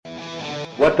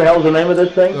What the hell's the name of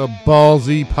this thing? The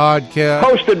Ballzy podcast.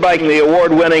 Hosted by the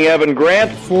award-winning Evan Grant.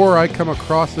 Before I come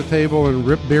across the table and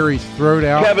rip Barry's throat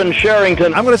out. Kevin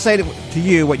Sherrington. I'm going to say to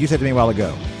you what you said to me a while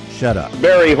ago. Shut up.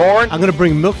 Barry Horn. I'm going to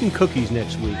bring milk and cookies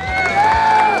next week.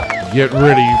 Get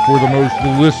ready for the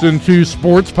most listened to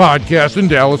sports podcast in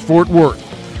Dallas-Fort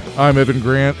Worth. I'm Evan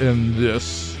Grant, and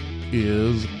this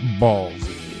is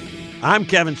Ballzy. I'm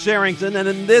Kevin Sherrington, and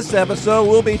in this episode,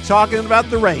 we'll be talking about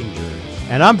the Rangers.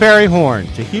 And I'm Barry Horn.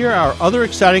 To hear our other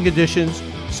exciting editions,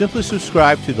 simply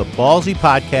subscribe to the Ballzy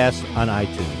Podcast on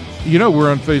iTunes. You know, we're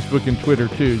on Facebook and Twitter,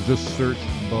 too. Just search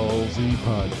Ballzy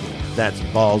Podcast. That's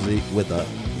Ballzy with a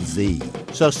Z.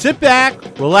 So sit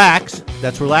back, relax,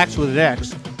 that's relax with an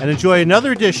X, and enjoy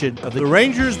another edition of the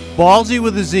Rangers Ballzy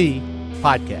with a Z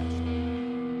podcast.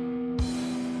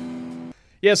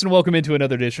 Yes, and welcome into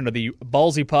another edition of the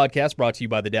Ballzy Podcast, brought to you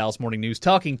by the Dallas Morning News,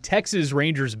 talking Texas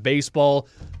Rangers baseball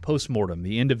post-mortem.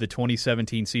 The end of the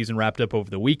 2017 season wrapped up over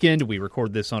the weekend. We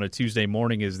record this on a Tuesday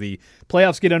morning as the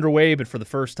playoffs get underway, but for the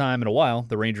first time in a while,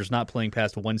 the Rangers not playing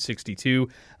past 162,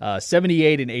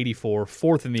 78 and 84,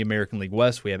 fourth in the American League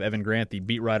West. We have Evan Grant, the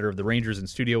beat writer of the Rangers, in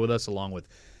studio with us, along with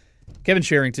Kevin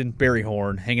Sherrington, Barry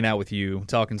Horn, hanging out with you,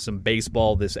 talking some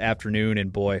baseball this afternoon.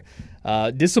 And boy,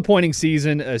 disappointing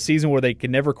season, a season where they could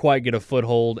never quite get a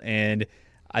foothold. And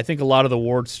I think a lot of the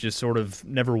warts just sort of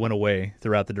never went away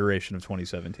throughout the duration of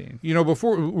 2017. You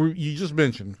know, you just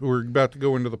mentioned we're about to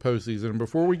go into the postseason. And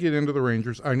before we get into the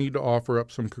Rangers, I need to offer up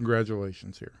some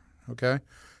congratulations here. Okay?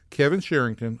 Kevin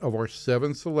Sherrington, of our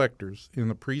 7 selectors in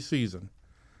the preseason,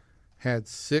 had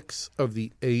 6 of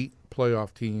the 8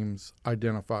 playoff teams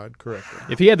identified correctly.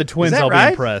 If he had the Twins, I'll be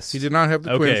impressed. He did not have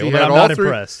the Twins. Okay, well, I'm not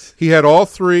impressed. He had all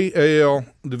 3 AL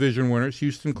division winners,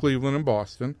 Houston, Cleveland, and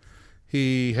Boston.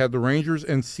 He had the Rangers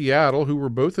and Seattle, who were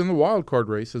both in the wild card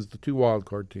race as the 2 wild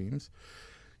card teams.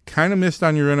 Kind of missed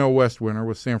on your NL West winner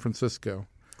with San Francisco.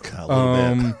 A little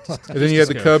bit. And then you had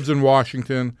the Cubs in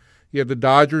Washington. You had the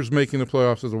Dodgers making the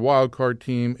playoffs as a wild card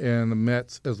team and the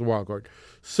Mets as the wild card.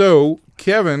 So,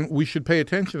 Kevin, we should pay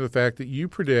attention to the fact that you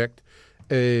predict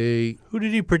a... Who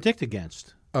did he predict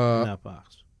against in that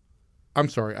box? I'm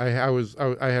sorry. I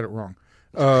had it wrong.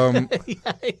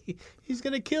 He's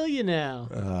going to kill you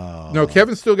now. No,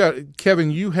 Kevin still got... Kevin,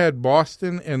 you had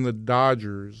Boston and the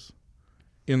Dodgers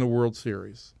in the World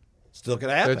Series. Still could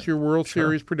happen. That's your World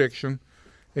Series prediction.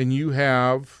 And you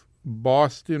have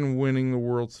Boston winning the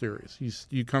World Series.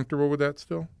 You comfortable with that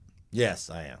still?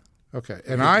 Yes, I am. Okay,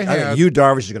 and I had you,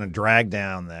 Darvish, is going to drag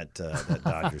down that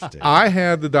Dodgers team. I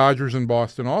had the Dodgers and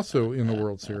Boston also in the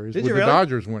World Series with the really?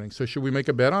 Dodgers winning. So should we make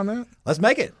a bet on that? Let's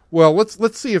make it. Well,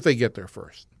 let's see if they get there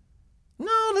first.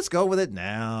 No, let's go with it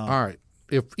now. All right.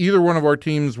 If either one of our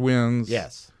teams wins,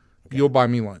 yes, okay. You'll buy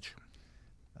me lunch.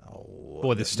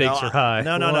 Boy, the stakes are high.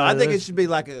 No. I think it should be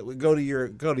like we go to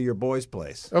your boys'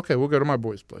 place. Okay, we'll go to my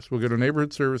boys' place. We'll go to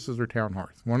Neighborhood Services or Town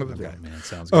Hearth. One of the two. Man,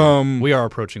 sounds good. We are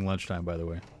approaching lunchtime, by the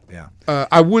way. Yeah.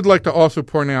 I would like to also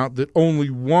point out that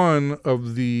only one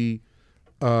of the,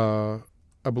 I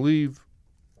believe,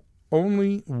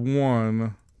 only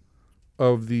one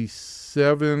of the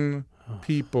 7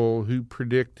 people who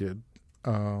predicted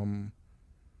in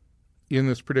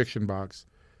this prediction box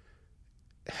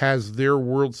has their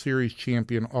World Series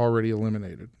champion already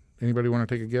eliminated. Anybody want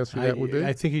to take a guess who that would be?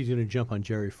 I think he's going to jump on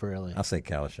Jerry Fraley. I'll say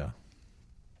Kalishaw.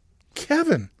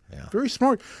 Kevin. Yeah. Very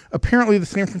smart. Apparently, the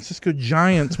San Francisco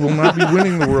Giants will not be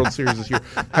winning the World Series this year.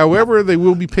 However, they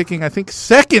will be picking, I think,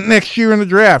 second next year in the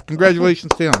draft.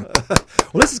 Congratulations to them.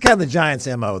 Well, this is kind of the Giants'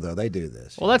 MO, though. They do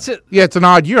this. Well, that's it. Yeah, it's an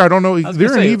odd year. I don't know.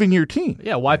 They're an even-year team.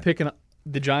 Yeah, why pick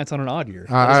the Giants on an odd year?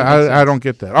 I don't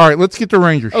get that. All right, let's get to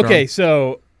Rangers. Okay, Sean.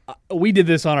 so we did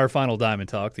this on our Final Diamond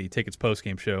Talk, the Tickets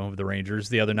postgame show of the Rangers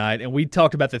the other night, and we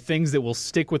talked about the things that will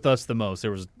stick with us the most.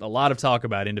 There was a lot of talk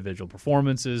about individual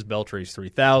performances, Beltre's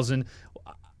 3,000.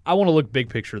 I want to look big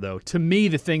picture, though. To me,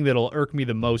 the thing that'll irk me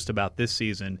the most about this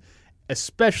season,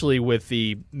 especially with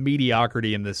the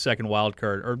mediocrity in the second wild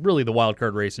card, or really the wild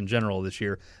card race in general this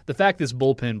year, the fact this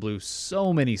bullpen blew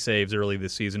so many saves early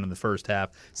this season in the first half.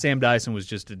 Sam Dyson was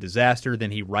just a disaster.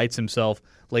 Then he rights himself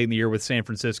late in the year with San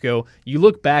Francisco. You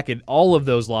look back at all of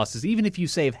those losses, even if you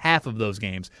save half of those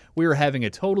games, we are having a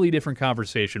totally different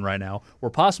conversation right now. We're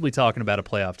possibly talking about a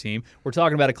playoff team. We're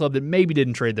talking about a club that maybe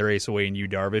didn't trade their ace away in you,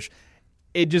 Darvish.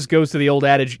 It just goes to the old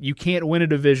adage, you can't win a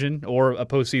division or a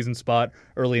postseason spot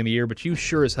early in the year, but you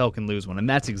sure as hell can lose one, and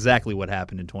that's exactly what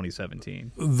happened in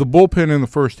 2017. The bullpen in the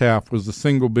first half was the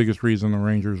single biggest reason the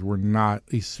Rangers were not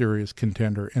a serious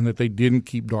contender, and that they didn't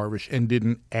keep Darvish and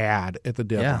didn't add at the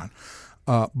deadline.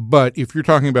 But if you're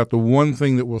talking about the one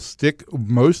thing that will stick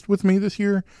most with me this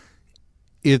year,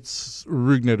 it's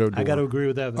Rougned Odor. I got to agree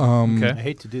with that. Okay. I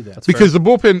hate to do that. because the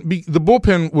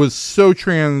bullpen was so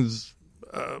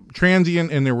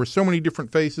transient, and there were so many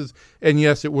different faces. And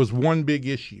yes, it was one big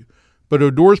issue. But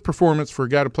Odor's performance for a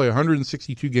guy to play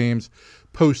 162 games,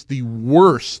 post the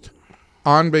worst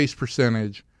on-base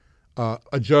percentage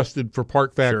adjusted for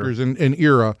park factors and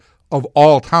era of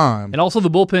all time. And also the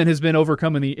bullpen has been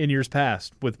overcome in years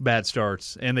past with bad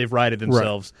starts, and they've righted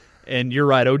themselves. Right. And you're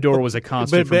right, Odor was a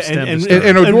constant from stem to stem.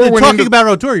 And Odor went talking about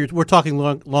Odor, we're talking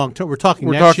long term. We're talking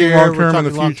next year. Long term in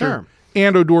the long future. term.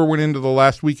 And Odor went into the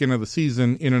last weekend of the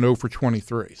season in an 0 for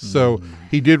 23. So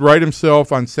he did right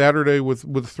himself on Saturday with a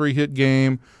 3-hit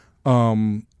game.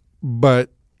 But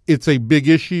it's a big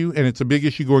issue, and it's a big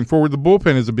issue going forward. The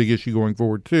bullpen is a big issue going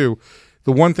forward, too.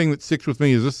 The one thing that sticks with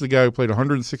me is this is a guy who played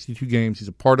 162 games. He's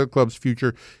a part of the club's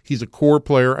future. He's a core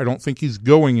player. I don't think he's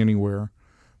going anywhere,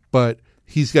 but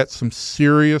he's got some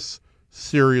serious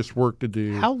work to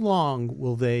do. How long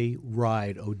will they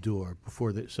ride Odor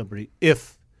before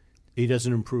if he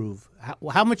doesn't improve?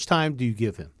 How much time do you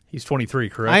give him? He's 23,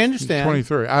 correct? I understand. He's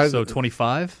 23. So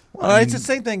 25? Well, it's the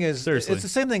same thing as seriously. It's the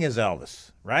same thing as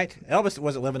Elvis, right? Elvis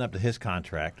wasn't living up to his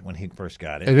contract when he first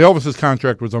got it. And Elvis's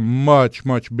contract was a much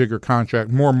bigger contract,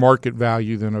 more market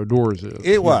value than Odor's is.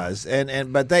 It was,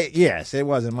 but it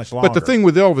wasn't much longer. But the thing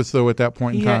with Elvis, though, at that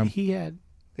point in time, he had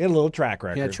a little track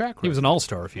record. He had a track record. He was an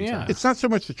all-star a few times. it's not so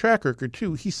much the track record,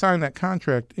 too. He signed that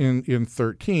contract in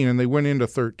 13, and they went into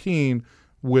 13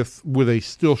 with a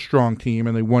still strong team,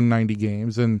 and they won 90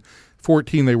 games. And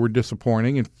 14, they were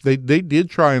disappointing, and they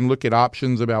did try and look at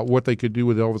options about what they could do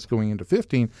with Elvis going into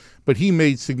 15, but he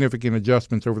made significant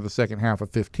adjustments over the second half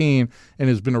of 15 and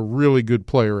has been a really good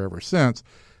player ever since.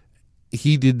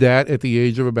 He did that at the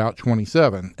age of about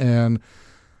 27, and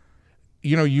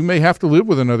you may have to live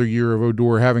with another year of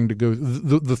Odor having to go.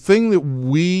 The thing that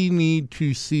we need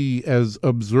to see as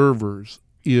observers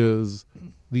is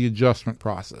the adjustment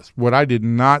process. What I did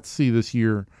not see this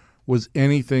year was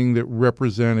anything that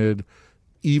represented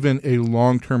even a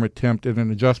long-term attempt at an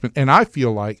adjustment. And I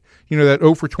feel like, that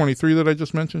 0 for 23 that I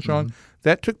just mentioned, Sean,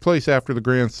 that took place after the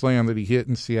grand slam that he hit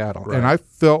in Seattle. Right. And I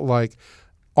felt like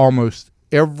almost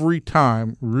every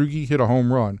time Rugi hit a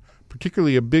home run,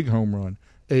 particularly a big home run,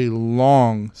 a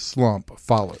long slump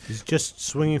followed. He's just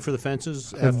swinging for the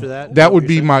fences after that? That would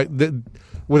be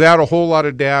without a whole lot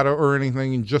of data or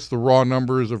anything, and just the raw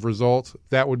numbers of results,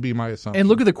 that would be my assumption. And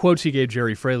look at the quotes he gave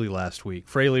Jerry Fraley last week.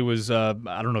 Fraley was, I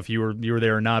don't know if you were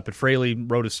there or not, but Fraley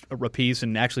wrote a piece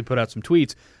and actually put out some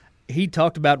tweets. He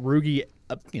talked about Rugi,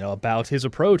 about his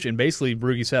approach, and basically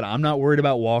Rugi said, I'm not worried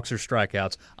about walks or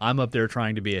strikeouts. I'm up there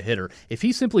trying to be a hitter. If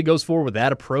he simply goes forward with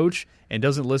that approach and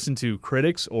doesn't listen to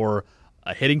critics or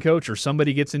a hitting coach or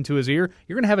somebody gets into his ear,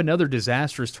 you're going to have another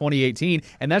disastrous 2018,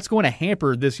 and that's going to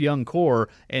hamper this young core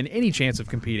and any chance of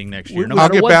competing next year. I'll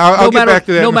get back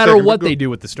to that. No matter what they do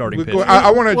with the starting pitch.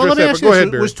 I want to address that, but go ahead,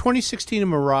 Barry. Was 2016 a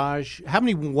mirage? How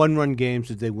many one-run games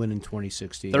did they win in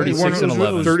 2016? 36 and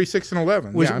 11. 36 and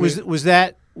 11.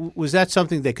 Was that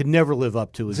something they could never live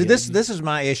up to? See, this is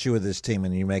my issue with this team,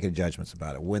 and you make judgments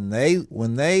about it. When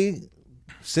they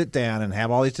sit down and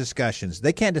have all these discussions,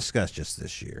 they can't discuss just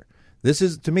this year. This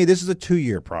is a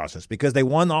 2-year process because they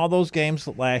won all those games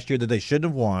last year that they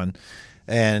shouldn't have won,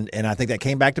 and I think that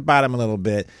came back to bite them a little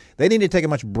bit. They need to take a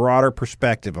much broader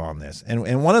perspective on this,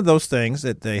 and one of those things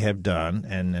that they have done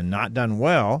and not done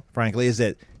well, frankly, is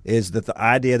that the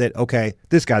idea that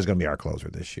this guy's going to be our closer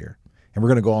this year, and we're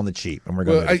going to go on the cheap, and we're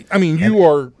going to.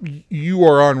 You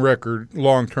are on record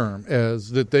long term as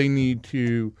that they need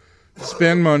to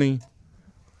spend money,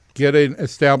 get an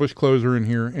established closer in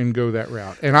here, and go that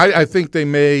route. And I think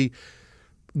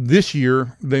this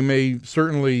year, they may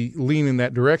certainly lean in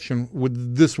that direction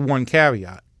with this one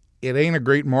caveat. It ain't a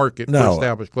great market for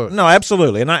established closers. No,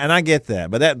 absolutely, and I get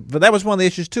that. But that was one of the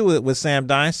issues, too, with Sam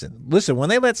Dyson. Listen, when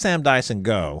they let Sam Dyson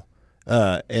go,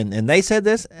 and they said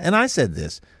this, and I said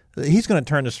this, he's going to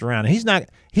turn this around. And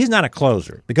he's not a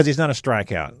closer because he's not a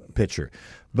strikeout pitcher.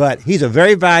 But he's a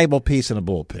very valuable piece in a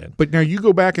bullpen. But now you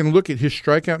go back and look at his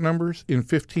strikeout numbers in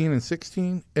 15 and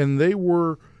 16, and they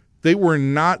were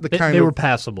not the kind of – They were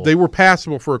passable. They were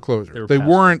passable for a closer. They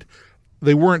weren't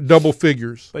double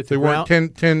figures. But they weren't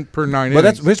 10 per 9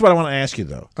 innings. But here's what I want to ask you,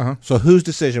 though. Uh-huh. So whose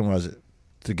decision was it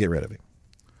to get rid of him?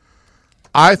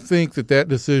 I think that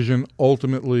decision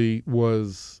ultimately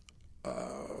was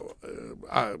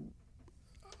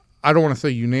I don't want to say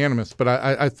unanimous, but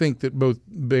I think that both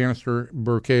Bannister,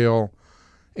 Burkale,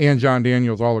 and John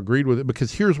Daniels all agreed with it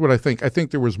because here's what I think. I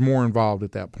think there was more involved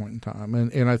at that point in time.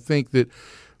 And I think that,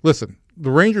 listen,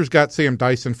 the Rangers got Sam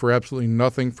Dyson for absolutely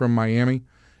nothing from Miami,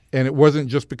 and it wasn't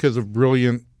just because of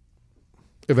brilliant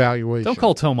evaluation. Don't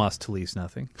call Tomas Talise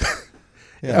nothing.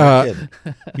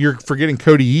 You're forgetting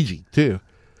Cody Ege too.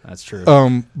 That's true.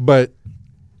 But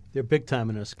They're big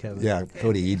timing us, Kevin. Yeah,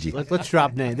 Cody Ege. Let's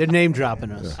drop name. They're name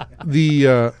dropping us.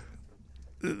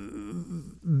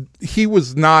 He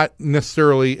was not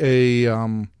necessarily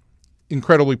a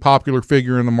incredibly popular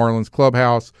figure in the Marlins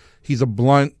clubhouse. He's a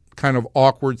blunt, kind of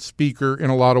awkward speaker in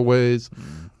a lot of ways.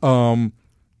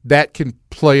 That can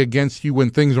play against you when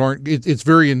things aren't. It's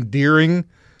very endearing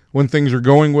when things are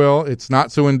going well. It's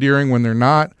not so endearing when they're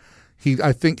not.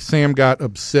 I think Sam got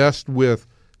obsessed with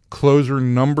closer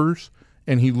numbers,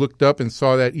 and he looked up and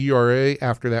saw that ERA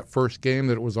after that first game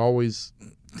that it was always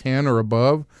 10 or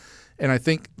above. And I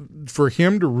think for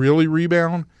him to really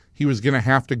rebound, he was going to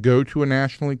have to go to a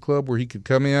National League club where he could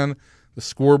come in. The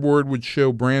scoreboard would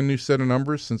show brand new set of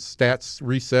numbers since stats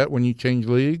reset when you change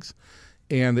leagues,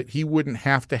 and that he wouldn't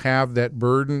have to have that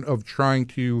burden of trying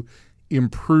to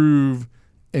improve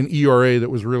an ERA that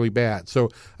was really bad. So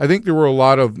I think there were a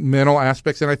lot of mental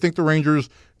aspects, and I think the Rangers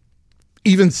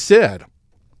even said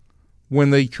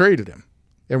when they traded him,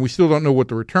 and we still don't know what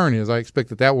the return is. I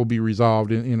expect that will be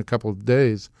resolved in a couple of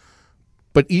days.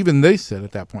 But even they said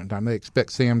at that point in time, they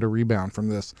expect Sam to rebound from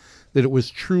this, that it was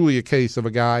truly a case of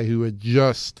a guy who had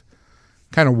just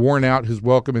kind of worn out his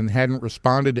welcome and hadn't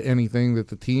responded to anything that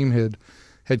the team had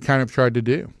kind of tried to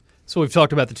do. So we've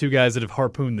talked about the two guys that have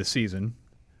harpooned this season.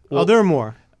 Well, there are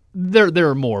more. There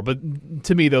are more, but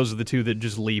to me, those are the two that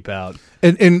just leap out.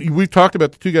 And we've talked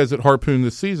about the two guys that harpooned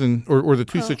this season, or the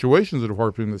two situations that have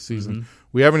harpooned this season. Mm-hmm.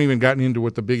 We haven't even gotten into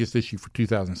what the biggest issue for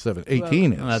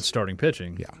 2018 is. Well, that's starting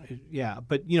pitching. Yeah,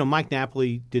 but Mike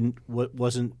Napoli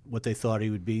wasn't what they thought he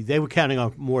would be. They were counting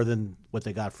on more than what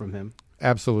they got from him.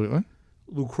 Absolutely.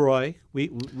 Lucroy,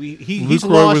 he's Lucroy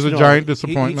lost. Was a giant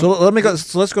disappointment.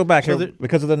 So let's go back here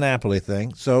because of the Napoli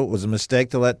thing. So it was a mistake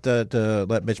to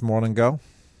let Mitch Moreland go.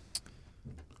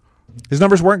 His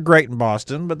numbers weren't great in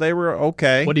Boston, but they were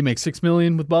okay. What did he make? $6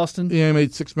 million with Boston? Yeah, he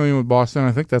made $6 million with Boston.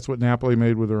 I think that's what Napoli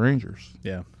made with the Rangers.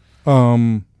 Yeah.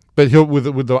 But he'll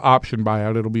with the option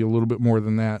buyout, it'll be a little bit more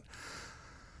than that.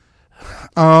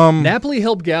 Napoli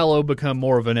helped Gallo become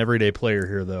more of an everyday player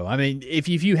here, though. I mean, if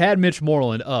you had Mitch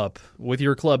Moreland up with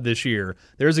your club this year,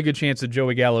 there's a good chance that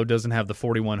Joey Gallo doesn't have the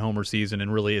 41-homer season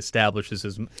and really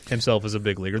establishes himself as a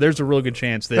big leaguer. There's a real good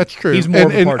chance that that's true. He's more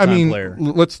of a part-time player.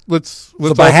 Let's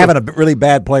so by having a really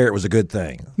bad player, it was a good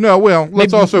thing. No, well,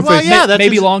 let's also face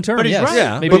maybe long-term, but he's yes. right.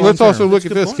 Yeah. Maybe but let's long-term. also look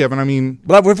at this, Kevin. I mean,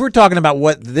 but if we're talking about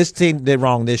what this team did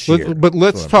wrong this year. But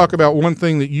let's talk about one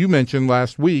thing that you mentioned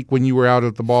last week when you were out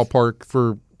at the ballpark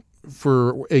for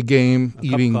a game,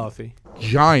 eating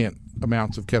giant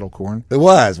amounts of kettle corn. It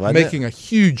was, wasn't making a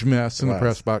huge mess in the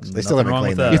press box. They still haven't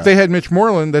cleaned that. If they had Mitch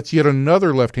Moreland, that's yet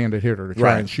another left-handed hitter to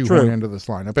try and shoehorn into this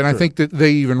lineup. And I think that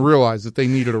they even realized that they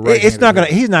needed a right-handed hitter.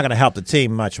 He's not going to help the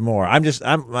team much more. I guess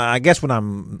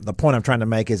the point I'm trying to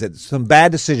make is that some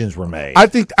bad decisions were made. I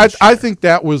think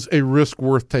that was a risk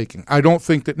worth taking. I don't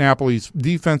think that Napoli's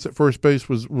defense at first base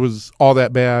was all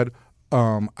that bad.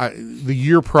 The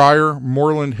year prior,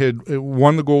 Moreland had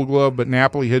won the Gold Glove, but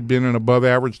Napoli had been an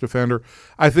above-average defender.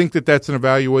 I think that that's an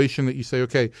evaluation that you say,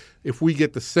 okay, if we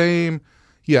get the same,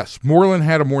 yes, Moreland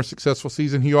had a more successful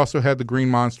season. He also had the green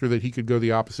monster that he could go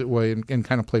the opposite way and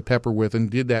kind of play pepper with, and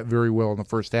did that very well in the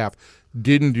first half.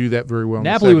 Didn't do that very well in the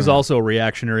second Napoli was half. also a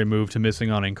reactionary move to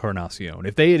missing on Encarnacion.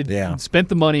 If they had spent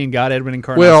the money and got Edwin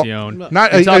Encarnacion,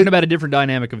 we're talking about a different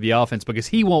dynamic of the offense because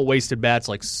he won't waste at bats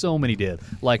like so many did,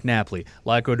 like Napoli,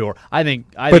 like Odor. I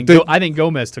think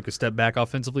Gomez took a step back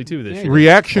offensively too this year.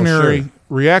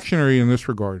 Reactionary in this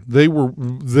regard. They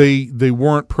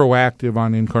weren't proactive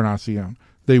on Encarnacion.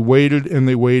 They waited and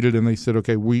they said,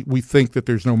 okay, we think that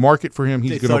there's no market for him.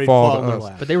 He's going to fall to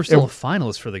us. But they were still a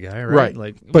finalist for the guy, right?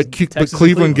 But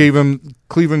Cleveland gave him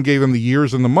the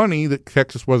years and the money that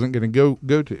Texas wasn't going to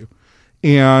go to.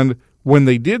 And when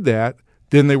they did that,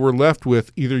 then they were left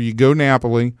with either you go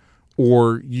Napoli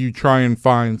or you try and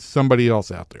find somebody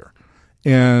else out there.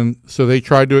 And so they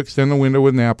tried to extend the window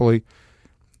with Napoli.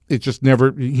 It just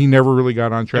he never really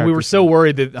got on track. And we were so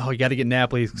worried that, you got to get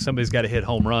Napoli, somebody's got to hit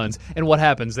home runs. And what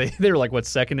happens? They're like,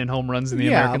 second in home runs in the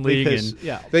American League?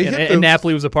 And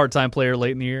Napoli was a part-time player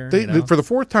late in the year. For the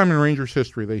fourth time in Rangers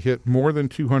history, they hit more than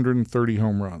 230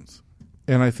 home runs.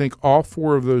 And I think all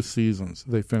four of those seasons,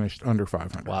 they finished under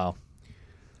 500. Wow.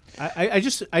 I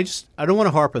don't want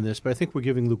to harp on this, but I think we're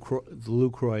giving the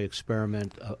Lucroy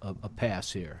experiment a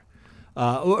pass here.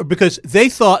 Because they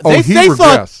thought they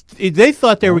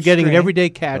thought they were getting an everyday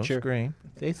catcher.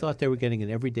 They thought they were getting an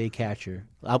everyday catcher.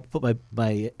 I'll put my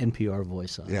NPR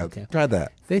voice on. Yeah, okay? try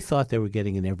that. They thought they were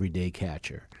getting an everyday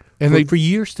catcher and for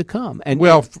years to come. And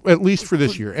at least for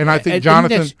this year. And I think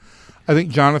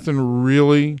Jonathan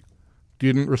really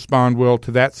didn't respond well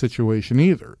to that situation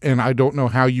either. And I don't know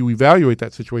how you evaluate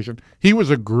that situation. He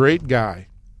was a great guy.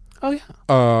 Oh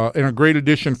yeah, and a great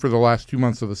addition for the last 2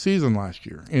 months of the season last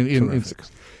year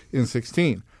in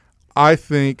 16. I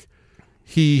think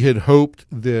he had hoped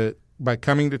that by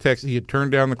coming to Texas, he had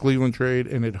turned down the Cleveland trade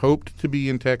and had hoped to be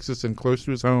in Texas and close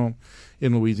to his home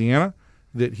in Louisiana.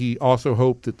 That he also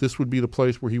hoped that this would be the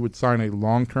place where he would sign a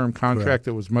long-term contract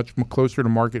that was much closer to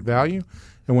market value.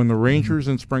 And when the Rangers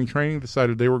in spring training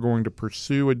decided they were going to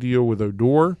pursue a deal with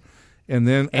Odor and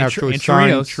then actually sign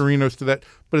Chirinos to that.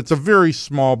 But it's a very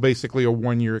small, basically a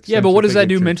 1 year extension. Yeah, but what does that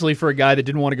do mentally for a guy that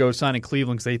didn't want to go sign in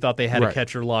Cleveland because they thought they had a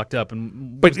catcher locked up?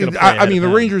 But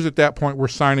the Rangers at that point were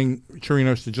signing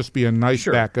Chirinos to just be a nice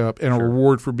backup and a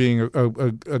reward for being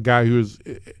a guy who has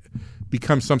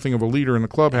become something of a leader in the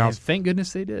clubhouse. And thank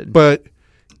goodness they did. But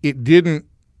it didn't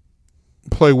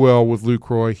play well with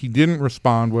Lucroy. He didn't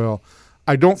respond well.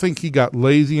 I don't think he got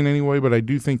lazy in any way, but I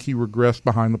do think he regressed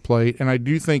behind the plate. And I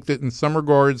do think that in some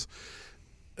regards,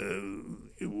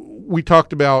 we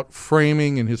talked about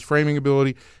framing and his framing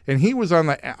ability, and he was on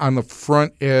the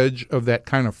front edge of that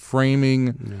kind of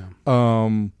framing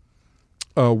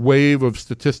wave of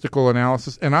statistical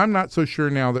analysis. And I'm not so sure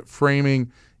now that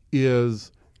framing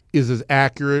is as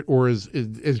accurate or as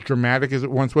dramatic as it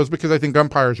once was, because I think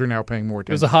umpires are now paying more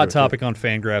attention. It was a hot topic on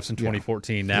Fangraphs in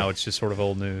 2014. Now it's just sort of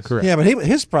old news. Correct. Yeah, but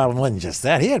his problem wasn't just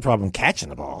that. He had a problem catching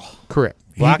the ball. Correct.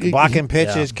 Blocking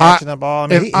pitches, catching the ball. I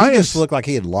mean, he just looked like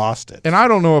he had lost it. And I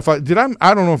don't know if I don't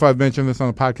know if I've mentioned this on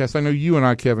the podcast. I know you and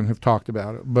I, Kevin, have talked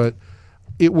about it, but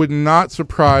it would not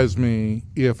surprise me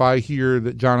if I hear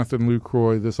that Jonathan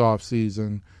Lucroy this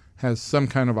offseason has some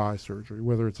kind of eye surgery,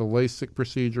 whether it's a LASIK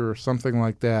procedure or something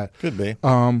like that. Could be.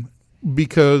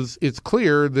 Because it's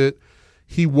clear that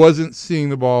he wasn't seeing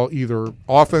the ball either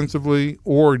offensively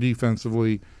or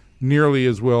defensively nearly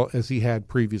as well as he had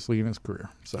previously in his career.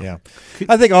 So yeah,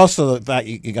 I think also that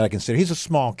you got to consider he's a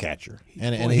small catcher,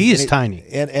 and he is tiny.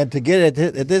 And to get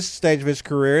at this stage of his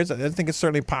career, I think it's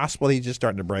certainly possible he's just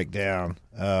starting to break down.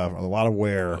 A lot of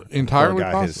wear. Entirely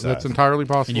possible. That's entirely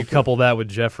possible. And you couple that with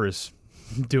Jeffress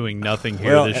doing nothing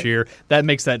here this year, that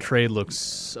makes that trade look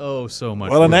so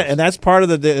much worse. And that's part of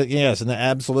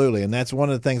absolutely, and that's one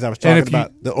of the things I was talking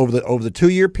about over the 2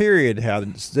 year period, how the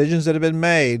decisions that have been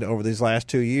made over these last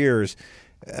 2 years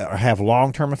have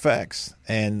long-term effects,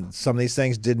 and some of these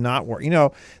things did not work.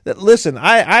 Listen,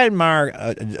 I admire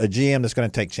a GM that's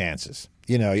going to take chances.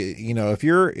 If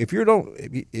you're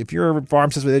a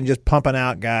farm system and just pumping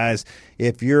out guys,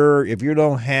 if you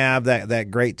don't have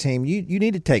that great team, you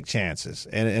need to take chances,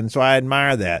 and so I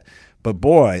admire that. But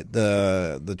boy,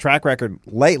 the track record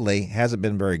lately hasn't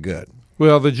been very good.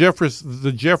 Well, the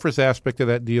Jeffress aspect of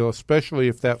that deal, especially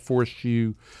if that forced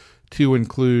you to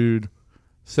include,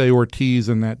 say, Ortiz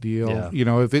in that deal.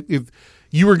 Yeah. If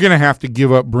you were going to have to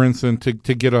give up Brinson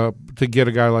to get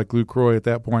a guy like Lucroy at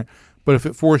that point. But if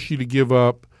it forced you to give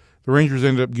up, the Rangers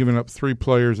ended up giving up 3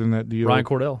 players in that deal. Ryan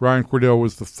Cordell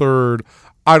was the third.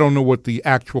 I don't know what the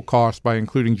actual cost by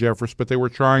including Jeffress, but they were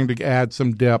trying to add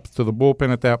some depth to the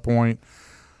bullpen at that point.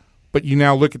 But you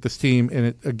now look at this team,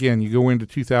 and you go into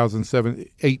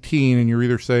 2018, and you're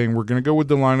either saying we're going to go with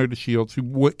Delino DeShields,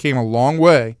 who came a long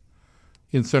way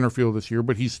in center field this year,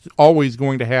 but he's always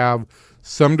going to have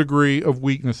some degree of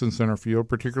weakness in center field,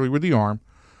 particularly with the arm.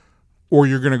 Or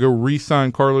you're going to go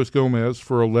re-sign Carlos Gomez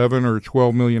for $11 or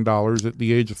 $12 million at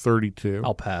the age of 32.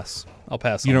 I'll pass. On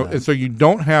that. And so you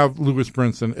don't have Lewis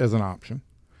Brinson as an option,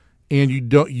 and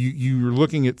you're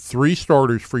looking at 3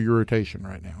 starters for your rotation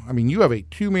right now. I mean, you have a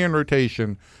 2-man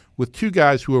rotation with 2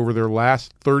 guys who, over their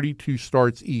last 32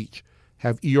 starts each,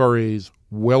 have ERAs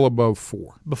well above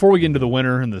 4. Before we get into the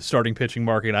winter and the starting pitching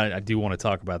market, I do want to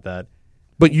talk about that.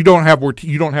 But you don't have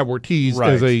Ortiz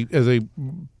as a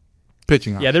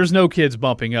pitching option. Yeah, there's no kids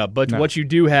bumping up, but what you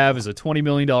do have is a $20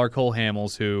 million Cole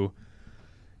Hamels who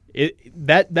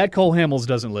that Cole Hamels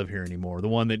doesn't live here anymore. The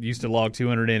one that used to log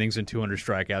 200 innings and 200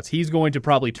 strikeouts. He's going to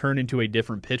probably turn into a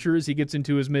different pitcher as he gets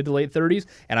into his mid to late 30s,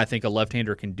 and I think a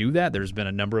left-hander can do that. There's been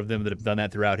a number of them that have done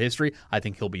that throughout history. I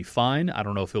think he'll be fine. I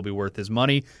don't know if he'll be worth his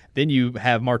money. Then you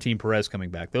have Martin Perez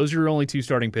coming back. Those are your only 2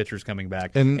 starting pitchers coming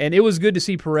back. And it was good to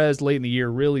see Perez late in the year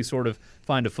really sort of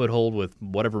find a foothold with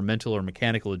whatever mental or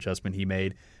mechanical adjustment he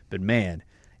made. But man,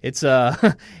 it's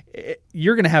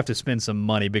you're going to have to spend some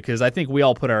money, because I think we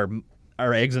all put our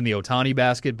eggs in the Ohtani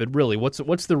basket, but really,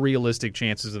 what's the realistic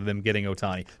chances of them getting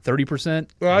Ohtani? 30%?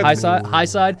 High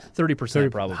side?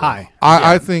 30% probably. High.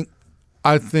 I think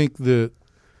that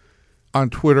on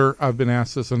Twitter, I've been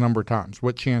asked this a number of times.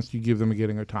 What chance do you give them of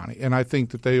getting Ohtani? And I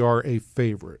think that they are a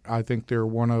favorite. I think they're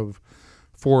one of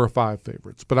 4 or 5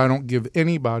 favorites. But I don't give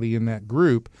anybody in that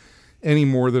group any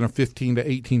more than a 15 to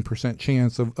 18%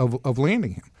 chance of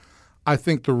landing him. I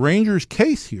think the Rangers'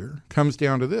 case here comes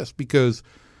down to this, because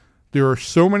there are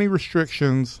so many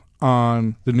restrictions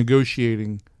on the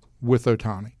negotiating with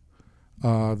Ohtani.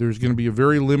 There's going to be a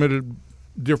very limited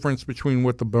difference between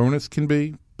what the bonus can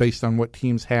be based on what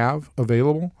teams have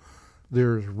available.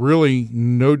 There's really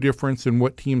no difference in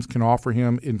what teams can offer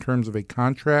him in terms of a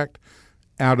contract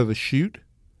out of the chute,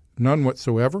 none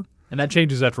whatsoever. And that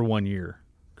changes after 1 year,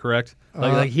 correct?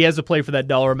 Like he has to play for that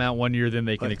dollar amount 1 year, then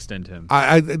they can extend him.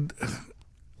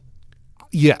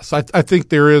 Yes, I think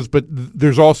there is, but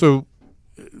there's also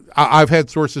I've had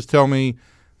sources tell me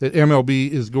that MLB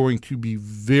is going to be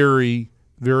very,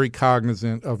 very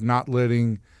cognizant of not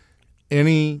letting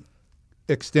any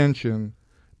extension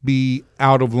be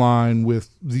out of line with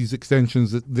these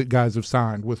extensions that guys have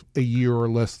signed with a year or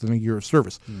less than a year of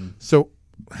service. So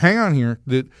hang on here.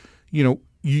 That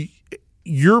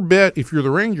your bet, if you're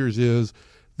the Rangers, is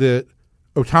that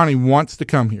Ohtani wants to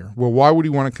come here. Well, why would he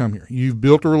want to come here? You've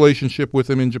built a relationship with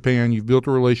him in Japan. You've built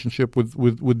a relationship with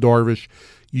Darvish.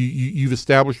 You've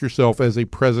established yourself as a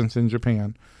presence in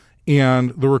Japan,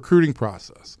 and the recruiting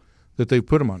process that they've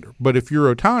put him under. But if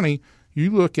you're Ohtani, you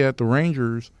look at the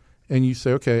Rangers and you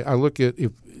say, okay,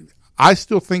 I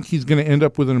still think he's going to end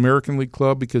up with an American League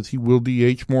club because he will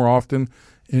DH more often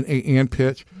and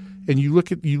pitch. And you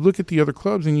look at the other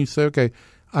clubs and you say, okay,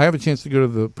 I have a chance to go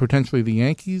to potentially the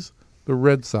Yankees, the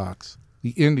Red Sox,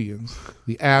 the Indians,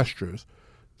 the Astros.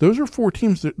 Those are 4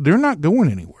 teams that they're not going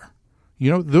anywhere.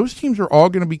 Those teams are all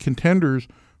going to be contenders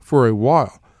for a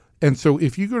while. And so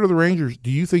if you go to the Rangers,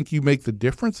 do you think you make the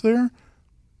difference there?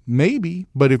 Maybe.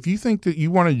 But if you think that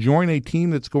you want to join a team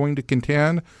that's going to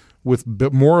contend with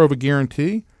more of a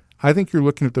guarantee, I think you're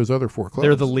looking at those other 4 clubs.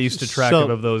 They're the least attractive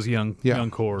of those young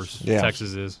cores. Yeah.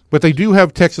 Texas is. But they do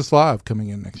have Texas Live coming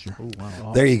in next year. Oh,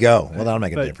 wow. There you go. Well, that'll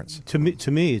make a difference. To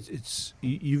me, it's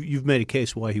you've made a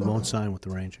case why he won't sign with the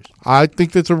Rangers. I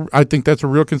think that's a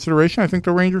real consideration. I think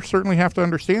the Rangers certainly have to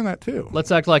understand that too.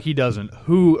 Let's act like he doesn't.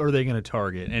 Who are they going to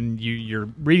target? And you're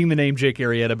reading the name Jake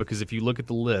Arrieta because if you look at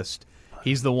the list,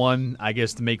 he's the one, I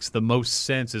guess, that makes the most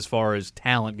sense as far as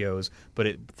talent goes. But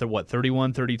at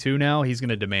 31, 32 now, he's going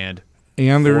to demand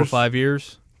and 4 or 5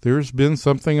 years. There's been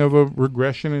something of a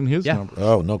regression in his numbers.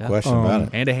 Oh, no question about it.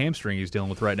 And a hamstring he's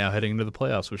dealing with right now heading into the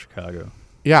playoffs with Chicago.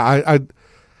 Yeah,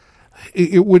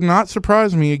 it would not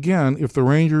surprise me, again, if the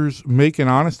Rangers make an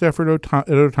honest effort at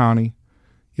Ohtani.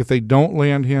 If they don't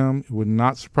land him, it would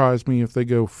not surprise me if they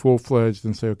go full-fledged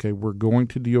and say, okay, we're going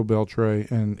to deal Beltre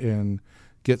and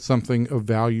get something of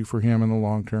value for him in the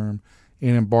long term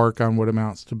and embark on what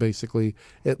amounts to basically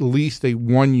at least a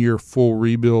 1-year full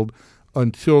rebuild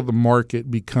until the market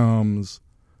becomes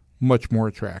much more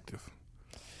attractive.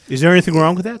 Is there anything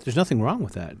wrong with that? There's nothing wrong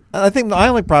with that. I think the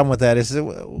only problem with that is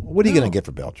what are you going to get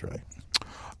for Beltre?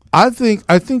 I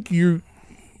think you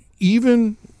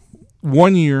even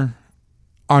 1 year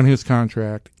on his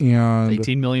contract and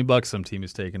 $18 million some team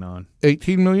is taking on.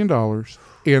 $18 million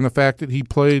and the fact that he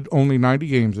played only 90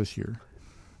 games this year.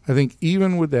 I think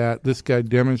even with that, this guy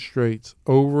demonstrates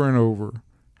over and over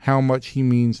how much he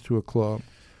means to a club.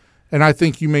 And I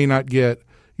think you're not going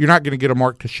to get a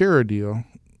Mark Teixeira deal.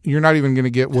 You're not even going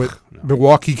to get what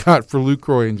Milwaukee got for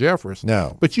Lucroy and Jeffress.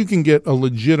 No. But you can get a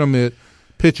legitimate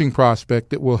pitching prospect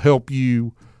that will help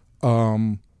you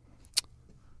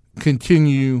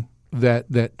continue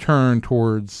that turn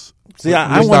towards. See,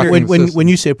 I wonder when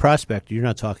you say prospect, you're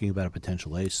not talking about a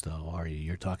potential ace, though, are you?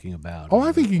 You're talking about.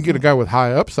 I think you can get a guy with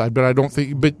high upside, but I don't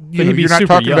think. But he'd be you're not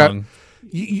super talking young. about.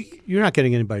 You're not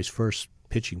getting anybody's first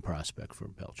pitching prospect for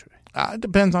Beltre. It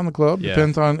depends on the club. Yeah.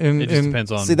 Depends on. It just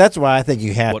depends on. See, that's why I think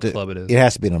you have what to. club it is. It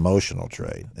has to be an emotional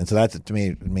trade, and so that's to me.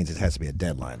 It means it has to be a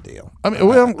deadline deal. I mean,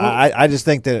 well, I just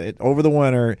think that over the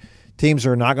winter, teams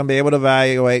are not going to be able to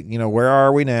evaluate. Where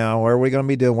are we now? Where are we going to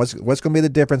be doing? What's going to be the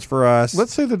difference for us?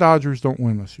 let's say the Dodgers don't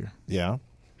win this year. Yeah.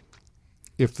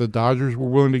 If the Dodgers were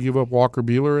willing to give up Walker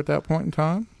Buehler at that point in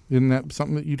time, isn't that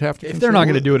something that you'd have to? If they're not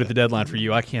going to do it at the deadline for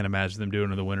you, I can't imagine them doing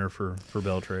it in the winter for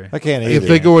Beltre. I can't either. If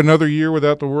they go another year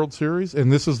without the World Series,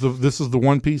 and this is the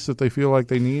one piece that they feel like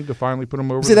they need to finally put them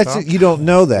over. See, the that's top. you don't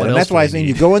know that, What and else that's do why I they mean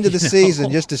need? you go into the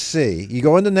season just to see. You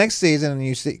go into next season and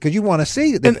you see because you want to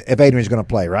see if Adrian's going to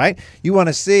play, right? You want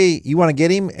to see. You want to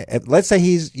get him. Let's say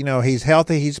he's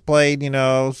healthy. He's played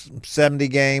 70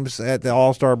 games at the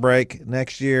All-Star break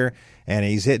next year. And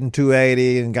he's hitting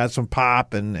 280 and got some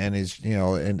pop and he's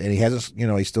and he has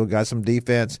he's still got some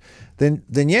defense. Then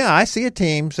yeah, I see a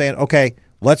team saying, okay,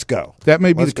 let's go. That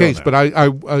may be Let's the case, go but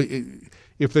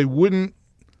if they wouldn't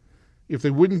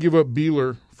give up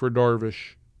Beeler for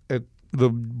Darvish at the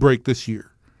break this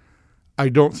year, I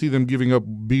don't see them giving up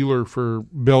Beeler for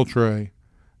Beltre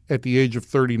at the age of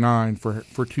 39 for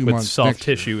 2 With months. soft next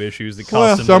year. tissue issues that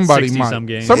cost them Somebody 60-some might.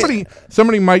 games.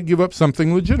 Somebody might give up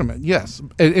something legitimate, yes.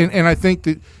 And I think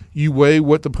that you weigh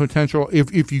what the potential,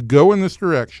 if you go in this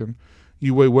direction,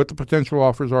 you weigh what the potential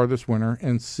offers are this winter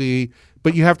and see,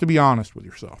 but you have to be honest with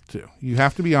yourself too. You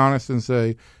have to be honest and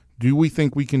say, do we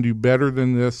think we can do better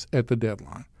than this at the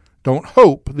deadline? Don't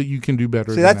hope that you can do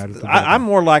better than that at the deadline. I'm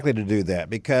more likely to do that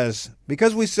because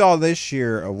we saw this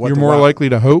year of what You're more likely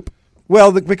to hope?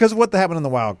 Well, because of what happened in the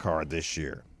wild card this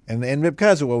year, and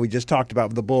because of what we just talked about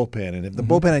with the bullpen, and if the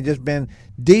bullpen had just been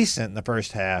decent in the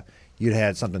first half, you'd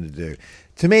had something to do.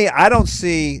 To me, I don't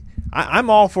see. I'm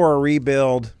all for a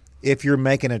rebuild if you're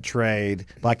making a trade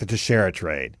like the Teixeira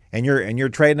trade, and you're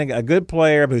trading a good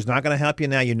player who's not going to help you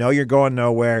now. You know you're going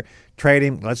nowhere. Trade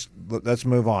him. Let's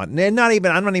move on. And I'm not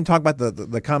even talking about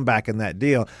the comeback in that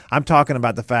deal. I'm talking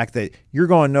about the fact that you're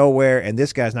going nowhere, and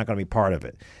this guy's not going to be part of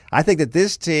it. I think that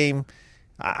this team.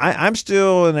 I'm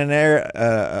still in an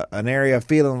area of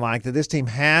feeling like that this team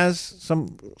has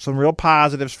some real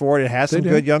positives for it. It has some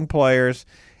good young players,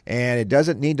 and it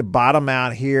doesn't need to bottom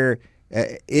out here.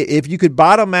 If you could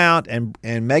bottom out and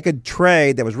make a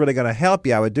trade that was really going to help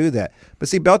you, I would do that. But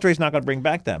see, Beltre's not going to bring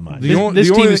back that much.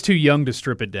 This team is too young to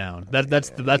strip it down. That's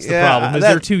the problem.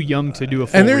 They're too young to do a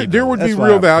full And there would be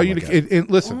real value to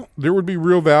listen. There would be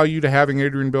real value to having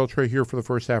Adrian Beltre here for the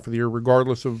first half of the year,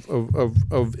 regardless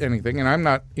of anything. And I'm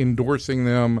not endorsing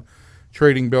them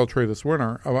trading Beltre this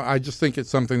winter. I just think it's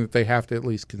something that they have to at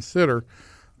least consider.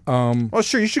 Well,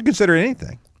 sure, you should consider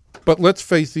anything. But let's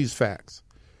face these facts.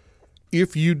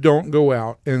 If you don't go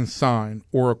out and sign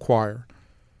or acquire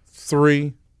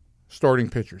 3 starting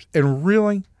pitchers, and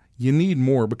really you need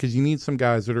more because you need some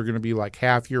guys that are going to be like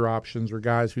half-year options or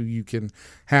guys who you can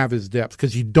have as depth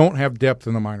because you don't have depth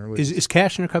in the minor leagues. Is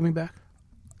Cashner coming back?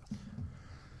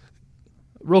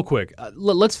 Real quick,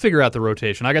 let's figure out the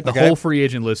rotation. I got the whole free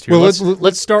agent list here. Well,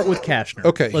 let's start with Cashner.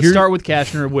 Okay, let's start with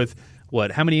Cashner with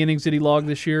what? How many innings did he log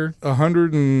this year?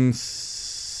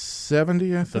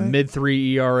 170, I think. The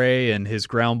mid-3 ERA, and his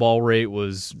ground ball rate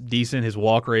was decent. His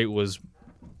walk rate was,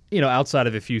 outside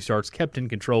of a few starts, kept in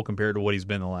control compared to what he's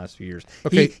been the last few years.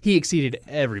 Okay. He exceaded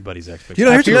everybody's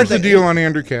expectations. Here's the deal on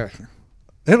Andrew Cashner.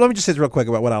 Let me just say real quick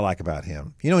about what I like about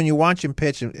him. When you watch him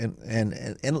pitch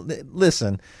and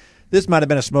listen, this might have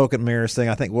been a smoke and mirrors thing.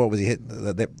 I think what was he hit?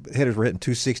 The hitters were hitting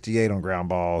 268 on ground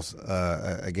balls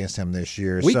against him this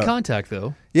year. Weak contact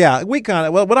though. Yeah, weak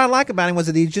contact. Well, what I like about him was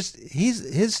that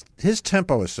his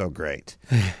tempo is so great.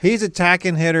 He's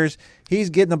attacking hitters. He's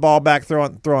getting the ball back,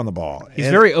 throwing the ball. He's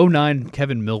very 09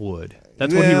 Kevin Millwood.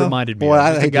 That's what he reminded me boy, of.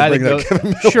 I hate to bring that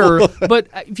Kevin Millwood. Sure, but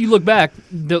if you look back,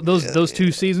 those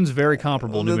 2 seasons very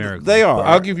comparable numerically. They are.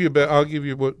 I'll give you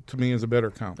what to me is a better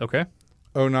comp. Okay.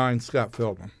 09 Scott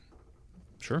Feldman.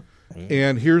 Sure.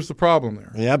 And here's the problem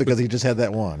there. Yeah, because he just had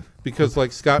that one. Because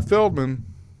like Scott Feldman,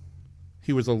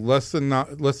 he was a less than 5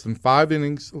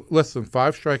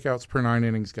 strikeouts per 9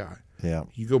 innings guy. Yeah.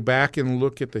 You go back and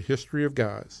look at the history of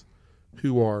guys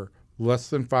who are less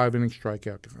than 5 inning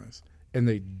strikeout guys, and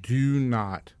they do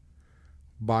not,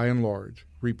 by and large,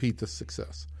 repeat the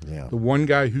success. Yeah. The one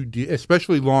guy who did,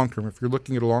 especially long term, if you're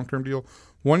looking at a long term deal,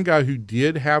 one guy who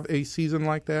did have a season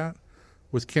like that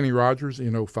was Kenny Rogers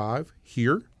in 05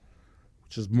 here,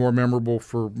 which is more memorable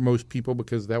for most people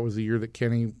because that was the year that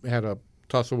Kenny had a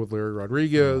tussle with Larry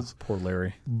Rodriguez. Poor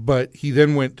Larry. But he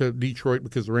then went to Detroit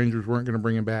because the Rangers weren't going to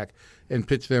bring him back and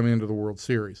pitch them into the World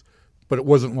Series. But it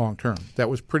wasn't long term. That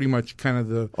was pretty much kind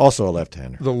of also a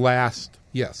left-hander. The last,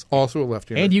 yes, also a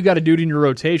left-hander. And you got a dude in your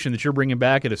rotation that you're bringing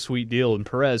back at a sweet deal in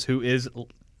Perez, who is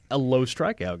a low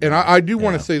strikeout guy. And I do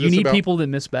want to say this. You need people that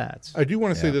miss bats. I do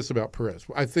want to say this about Perez.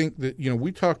 I think that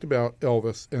we talked about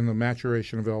Elvis and the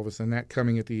maturation of Elvis, and that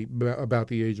coming at about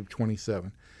the age of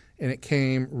 27, and it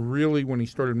came really when he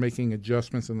started making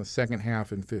adjustments in the second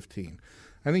half in 15.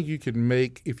 I think you can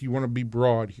make, if you want to be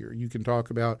broad here, you can talk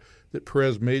about that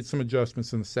Perez made some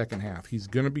adjustments in the second half. He's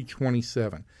going to be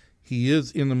 27. He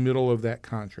is in the middle of that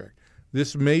contract.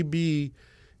 This may be.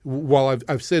 While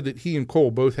I've said that he and Cole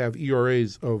both have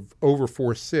ERAs of over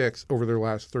 4.6 over their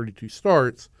last 32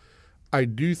 starts, I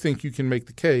do think you can make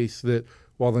the case that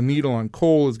while the needle on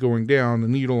Cole is going down, the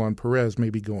needle on Perez may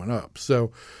be going up.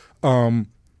 So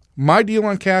My deal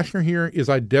on Cashner here is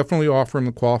I definitely offer him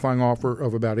the qualifying offer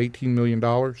of about $18 million.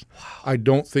 Wow. I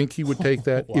don't think he would take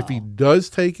that. Wow. If he does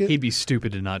take it, he'd be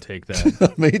stupid to not take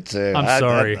that. Me too. I'm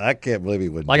sorry. I can't believe he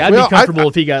wouldn't. Like, I'd be comfortable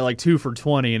if he got like 2 for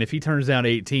 $20, and if he turns down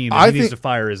 18, then he needs to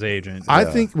fire his agent. I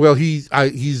think. Well, he's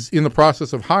in the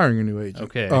process of hiring a new agent.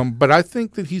 Okay. But I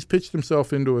think that he's pitched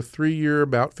himself into a 3-year,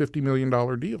 about $50 million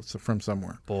deal from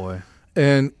somewhere. Boy.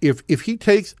 And if he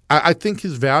takes, I think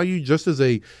his value just as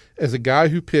a guy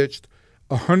who pitched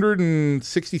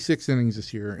 166 innings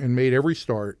this year and made every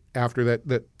start after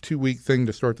that 2-week thing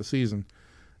to start the season,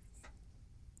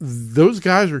 those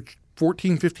guys are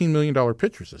 $14-15 million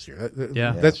pitchers this year.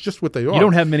 That's just what they are. You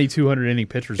don't have many 200-inning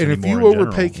pitchers and anymore.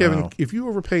 And if you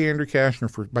overpay Andrew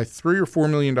Cashner by $3 or $4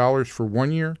 million for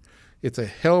 1 year, it's a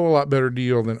hell of a lot better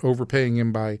deal than overpaying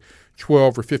him by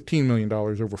 $12 or $15 million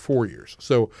over 4 years.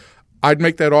 So I'd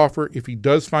make that offer if he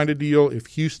does find a deal. If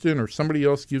Houston or somebody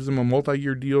else gives him a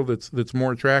multi-year deal that's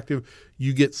more attractive,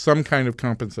 you get some kind of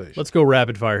compensation. Let's go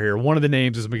rapid fire here. One of the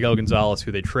names is Miguel Gonzalez,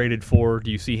 who they traded for. Do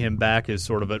you see him back as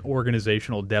sort of an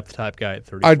organizational depth type guy at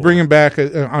 34? I'd bring him back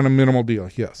on a minimal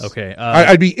deal, yes. Okay.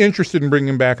 I'd be interested in bringing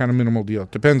him back on a minimal deal.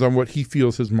 Depends on what he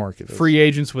feels his market is. Free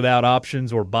agents without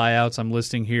options or buyouts I'm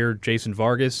listing here. Jason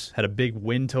Vargas had a big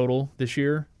win total this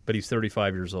year, but he's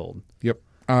 35 years old. Yep.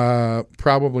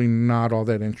 Probably not all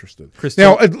that interested.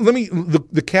 Now,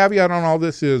 the caveat on all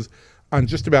this is on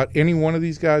just about any one of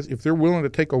these guys, if they're willing to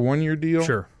take a 1-year deal,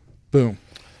 sure, boom.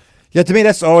 Yeah, to me,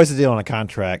 that's always the deal on a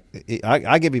contract.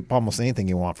 I give you almost anything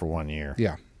you want for 1 year.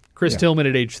 Yeah. Chris Tillman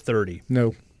at age 30.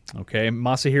 No. Okay.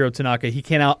 Masahiro Tanaka, he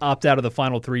can't opt out of the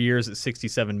final 3 years at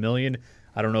 $67 million.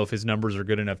 I don't know if his numbers are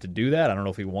good enough to do that. I don't know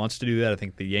if he wants to do that. I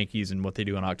think the Yankees and what they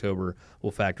do in October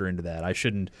will factor into that. I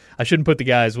shouldn't put the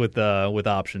guys with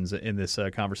options in this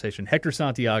conversation. Hector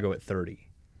Santiago at 30.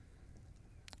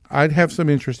 I'd have some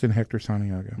interest in Hector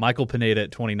Santiago. Michael Pineda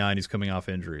at 29. He's coming off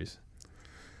injuries.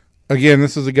 Again,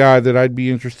 this is a guy that I'd be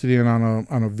interested in on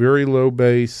a very low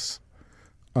base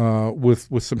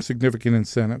with some significant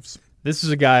incentives. This is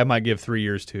a guy I might give 3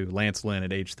 years to. Lance Lynn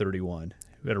at age 31.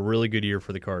 Who had a really good year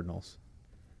for the Cardinals.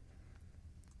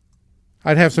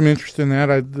 I'd have some interest in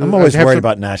that. I'm always worried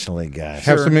about National League guys.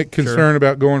 Have some concern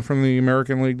about going from the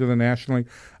American League to the National League.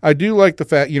 I do like the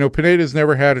fact, Pineda's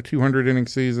never had a 200-inning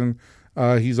season.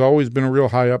 He's always been a real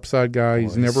high upside guy.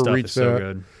 He's never reached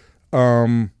that.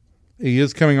 So he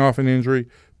is coming off an injury,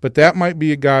 but that might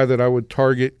be a guy that I would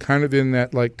target kind of in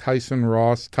that like Tyson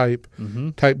Ross type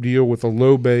deal with a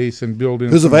low base and build in.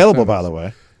 Who's available, by the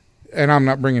way? And I'm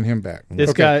not bringing him back.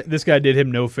 This guy did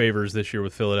him no favors this year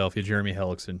with Philadelphia, Jeremy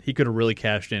Hellickson. He could have really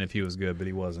cashed in if he was good, but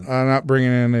he wasn't. I'm not bringing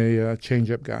in a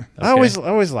change-up guy. Okay. I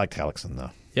always liked Hellickson, though.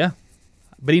 Yeah.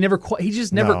 But he never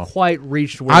quite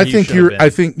reached where I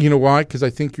think you know why? Because I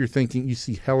think you're thinking you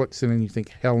see Hellickson and you think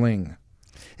Helling.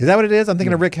 Is that what it is? I'm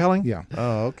thinking of Rick Helling? Yeah.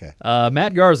 Oh, okay.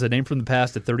 Matt Garza, name from the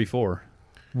past at 34.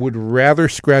 Would rather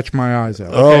scratch my eyes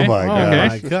out. Okay. Oh, my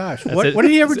gosh. Oh, my gosh. What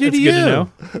did he ever do to you? Good to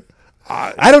know.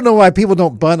 I don't know why people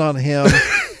don't bunt on him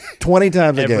 20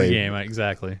 times a every game. game.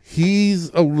 Exactly. He's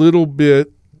a little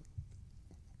bit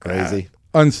crazy,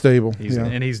 unstable,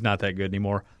 and he's not that good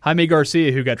anymore. Jaime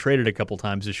Garcia, who got traded a couple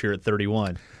times this year at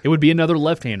 31, it would be another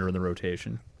left-hander in the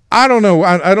rotation. I don't know.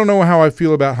 I don't know how I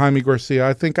feel about Jaime Garcia.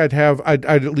 I think I'd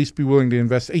at least be willing to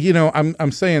invest.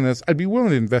 I'm saying this. I'd be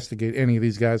willing to investigate any of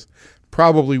these guys,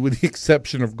 probably with the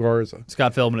exception of Garza.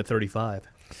 Scott Feldman at 35.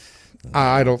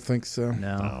 I don't think so.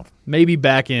 No. Maybe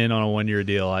back in on a 1-year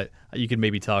deal. You could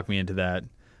maybe talk me into that.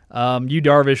 Yu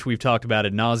Darvish, we've talked about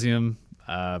ad nauseum.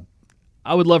 I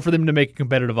would love for them to make a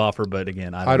competitive offer, but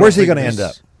again, I don't Where's he going to end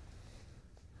up?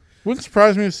 Wouldn't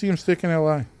surprise me to see him stick in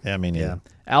L.A. Yeah, I mean, yeah.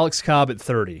 Alex Cobb at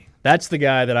 30. That's the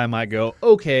guy that I might go,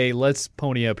 okay, let's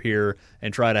pony up here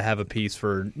and try to have a piece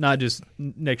for not just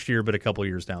next year, but a couple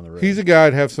years down the road. He's a guy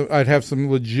I'd have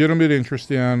some legitimate interest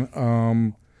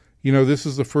in. This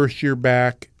is the first year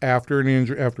back after an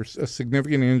injury, after a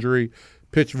significant injury,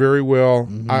 pitched very well.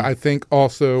 Mm-hmm. I think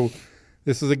also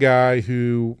this is a guy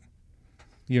who,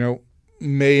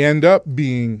 may end up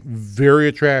being very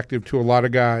attractive to a lot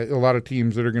of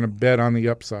teams that are going to bet on the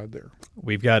upside there.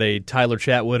 We've got a Tyler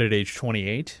Chatwood at age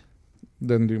 28.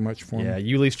 Doesn't do much for me. Yeah,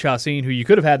 Ulysse Chassin, who you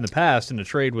could have had in the past in a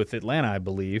trade with Atlanta, I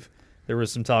believe. There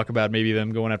was some talk about maybe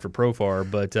them going after Profar,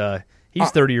 but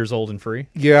he's 30 years old and free.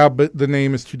 Yeah, but the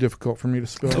name is too difficult for me to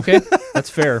spell. Okay,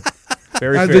 that's fair.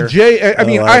 Very fair. The J.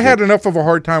 I had enough of a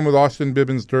hard time with Austin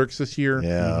Bibbins Dirks this year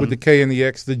with the K and the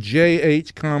X. The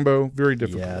JH combo, very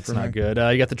difficult. Yeah, it's not good.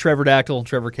 You got the Trevor Dactyl,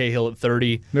 Trevor Cahill at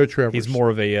 30. No Trevor. He's more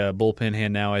of a bullpen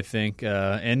hand now, I think.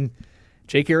 And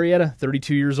Jake Arrieta,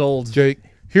 32 years old. Jake,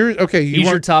 He's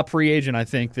your top free agent, I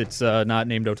think, that's not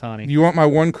named Ohtani. You want my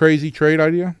one crazy trade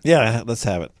idea? Yeah, let's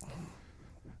have it.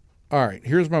 All right,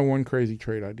 here's my one crazy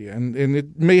trade idea, and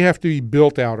it may have to be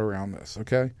built out around this,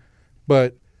 okay?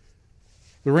 But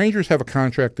the Rangers have a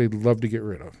contract they'd love to get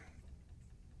rid of.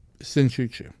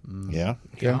 Sinchuchu. Yeah.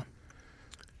 Okay?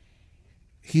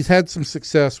 He's had some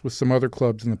success with some other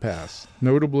clubs in the past,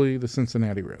 notably the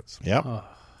Cincinnati Reds. Yep.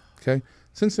 Okay?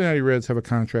 Cincinnati Reds have a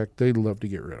contract they'd love to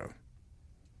get rid of.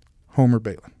 Homer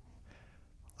Bailey.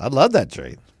 I'd love that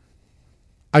trade.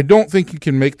 I don't think you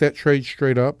can make that trade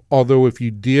straight up, although if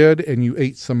you did and you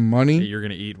ate some money, You're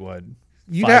going to eat what?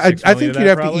 I think you'd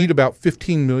have to eat about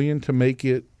 $15 million to make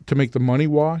the money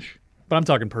wash. But I'm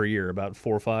talking per year, about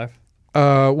 4 or 5.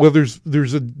 Well,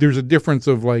 there's a difference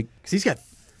of like Because he's got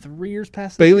 3 years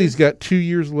past. Bailey's got 2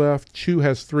 years left. Chu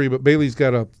has 3, but Bailey's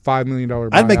got a $5 million.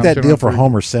 I'd make that deal for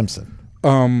Homer Simpson.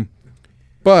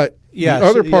 But the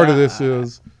other part of this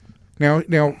is now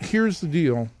here's the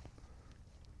deal.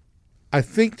 I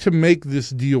think to make this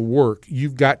deal work,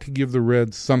 you've got to give the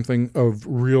Reds something of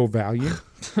real value.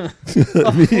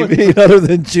 Other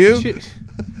than Chu?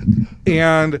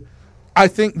 And I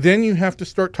think then you have to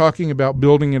start talking about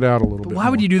building it out a little bit. Why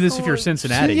would you do this if you're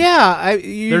Cincinnati?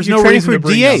 There's no reason to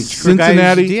bring DH.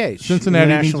 Cincinnati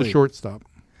needs a League. shortstop.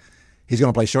 He's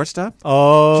going to play shortstop?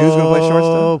 Oh, Chu's going to play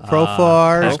shortstop?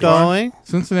 Profar is going.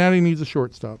 Cincinnati needs a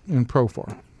shortstop in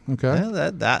Profar. Okay.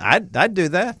 Yeah, I'd do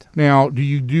that. Now, do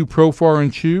you do Profar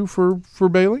and Chu for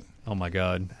Bailey? Oh, my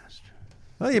God.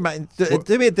 Well, you might.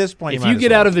 To me, at this point, If you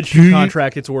get out of the Chu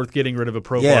contract, it's worth getting rid of a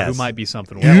Profar who might be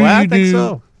something. Yeah, well, I think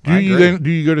so. Do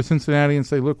you go to Cincinnati and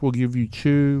say, look, we'll give you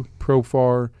Chu,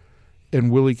 Profar,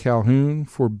 and Willie Calhoun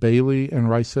for Bailey and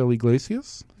Raisel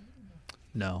Iglesias?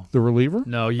 No. The reliever?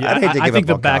 No, yeah. I think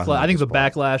the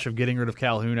backlash of getting rid of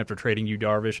Calhoun after trading you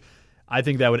Darvish, I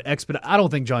think that would expedite. I don't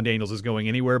think John Daniels is going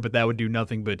anywhere, but that would do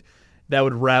nothing but that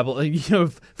would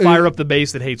fire up the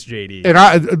base that hates JD.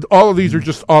 And all of these are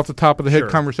just off the top of the head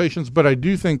conversations, but I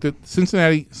do think that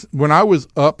Cincinnati, when I was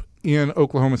up in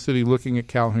Oklahoma City looking at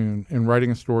Calhoun and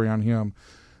writing a story on him,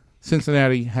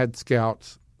 Cincinnati had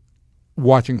scouts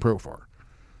watching Profar.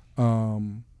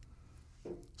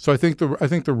 So I think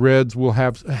the Reds will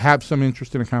have some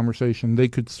interest in a conversation. They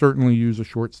could certainly use a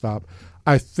shortstop.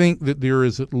 I think that there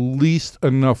is at least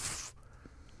enough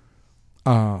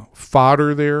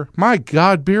fodder there. My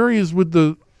God, Barry is with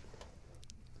the.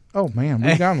 Oh man,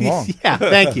 we've gone long. Yeah,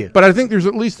 thank you. But I think there's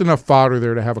at least enough fodder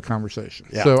there to have a conversation.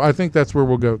 Yeah. So I think that's where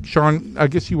we'll go. Sean, I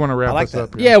guess you want to wrap us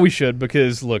up here. Yeah, we should,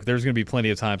 because look, there's going to be plenty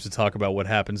of times to talk about what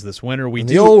happens this winter.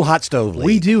 The old hot stove league.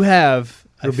 We do have.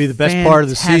 It'll be the best part of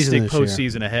the season this year.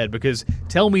 Postseason ahead, because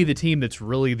tell me the team that's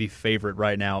really the favorite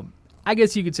right now. I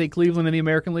guess you could say Cleveland in the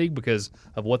American League because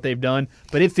of what they've done,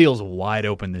 but it feels wide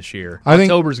open this year.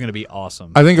 October is going to be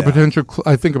awesome. I think a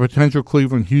potential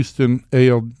Cleveland-Houston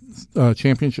AL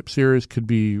championship series could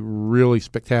be really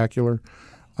spectacular.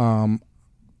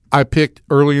 I picked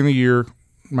early in the year.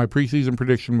 My preseason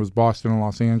prediction was Boston and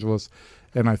Los Angeles,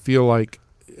 and I feel like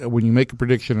when you make a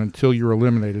prediction until you're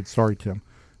eliminated, sorry Tim,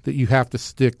 that you have to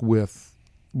stick with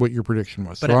what your prediction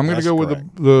was. So I'm going to go with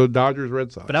the Dodgers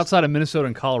Red Sox. But outside of Minnesota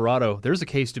and Colorado, there's a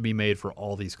case to be made for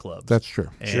all these clubs. That's true.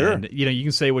 And, you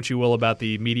can say what you will about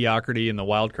the mediocrity in the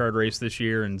wild card race this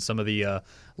year and some of the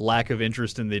lack of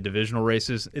interest in the divisional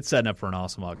races. It's setting up for an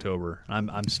awesome October. I'm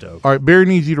stoked. All right, Barry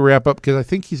needs you to wrap up because I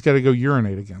think he's got to go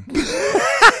urinate again.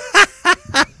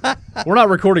 We're not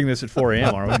recording this at 4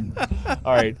 a.m., are we?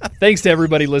 All right. Thanks to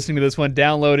everybody listening to this one.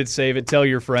 Download it, save it, tell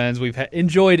your friends. We've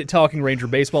enjoyed talking Ranger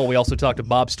baseball. We also talked to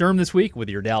Bob Sturm this week with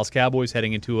your Dallas Cowboys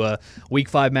heading into a Week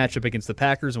 5 matchup against the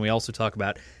Packers, and we also talk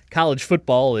about college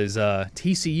football as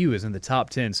TCU is in the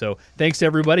top 10. So thanks to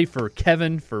everybody, for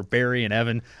Kevin, for Barry, and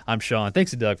Evan. I'm Sean.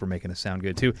 Thanks to Doug for making us sound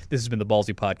good, too. This has been the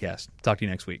Ballzy Podcast. Talk to you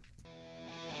next week.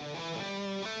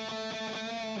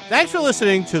 Thanks for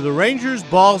listening to the Rangers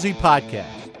Ballzy Podcast.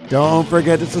 Don't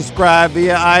forget to subscribe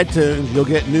via iTunes. You'll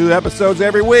get new episodes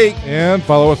every week. And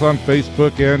follow us on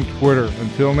Facebook and Twitter.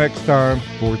 Until next time,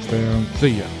 sports fans,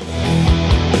 see ya.